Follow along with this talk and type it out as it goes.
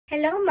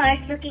Hello,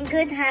 Mars. Looking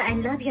good, huh? I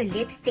love your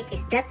lipstick.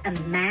 Is that a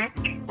MAC?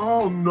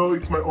 Oh no,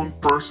 it's my own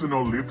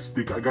personal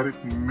lipstick. I got it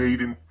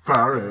made in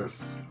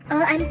Paris.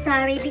 Oh, I'm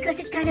sorry, because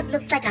it kind of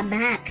looks like a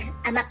MAC.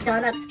 A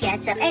McDonald's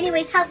ketchup.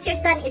 Anyways, how's your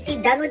son? Is he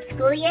done with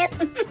school yet?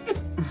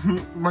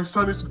 My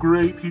son is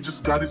great. He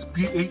just got his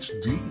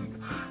PhD.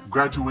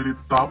 Graduated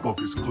top of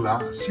his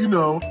class. You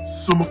know,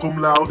 summa cum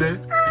laude.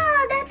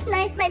 Oh, that's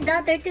nice. My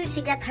daughter too.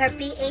 She got her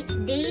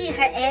PhD,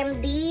 her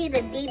MD,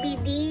 the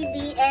DBD,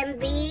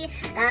 DMB,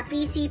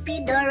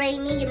 PCP, Do Re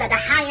Mi. You know, the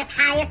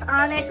highest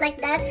honors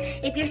like that.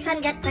 If your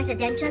son got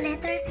presidential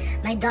letter,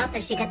 my daughter,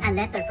 she got a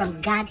letter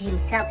from God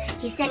himself.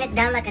 He sent it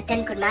down like a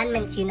 10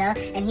 commandments, you know.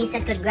 And he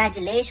said,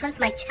 congratulations,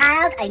 my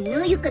child. I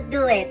knew you could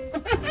do it.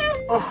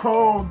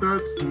 Oh,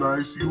 that's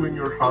nice. You and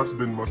your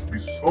husband must be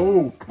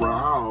so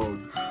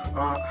proud.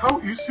 How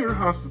is your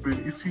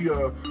husband? Is he,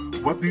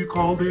 what do you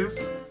call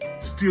this?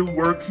 Still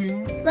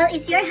working? Well,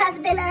 is your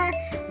husband,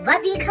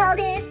 what do you call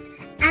this?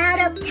 Out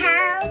of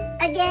town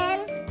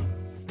again?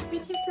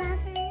 With his lover?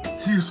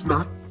 He is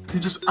not. He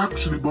just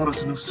actually bought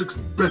us a new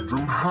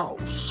 6-bedroom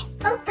house.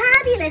 Oh,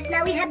 fabulous!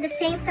 Now we have the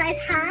same size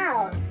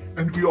house.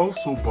 And we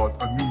also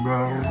bought a new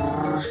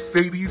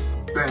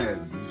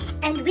Mercedes-Benz.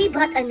 And we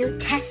bought a new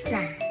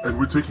Tesla. And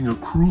we're taking a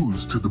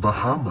cruise to the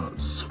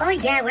Bahamas. Oh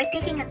yeah, we're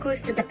taking a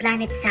cruise to the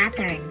planet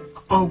Saturn.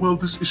 Oh, well,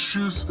 this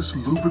shoes is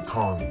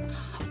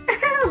Louboutins.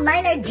 Oh,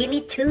 mine are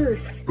Jimmy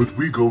Choo's. But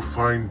we go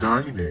fine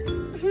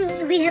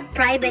dining. We have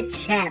private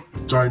chef.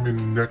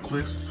 Diamond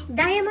necklace.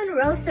 Diamond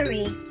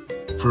rosary.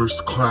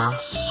 First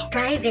class.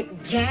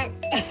 Private jet.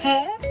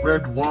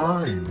 Red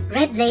wine.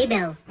 Red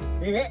label.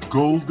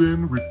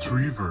 Golden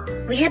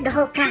retriever. We have the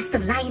whole cast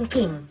of Lion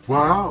King.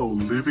 Wow,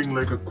 living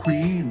like a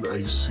queen,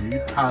 I see.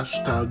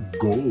 Hashtag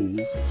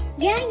goals.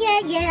 Yeah.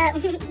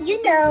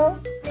 You know.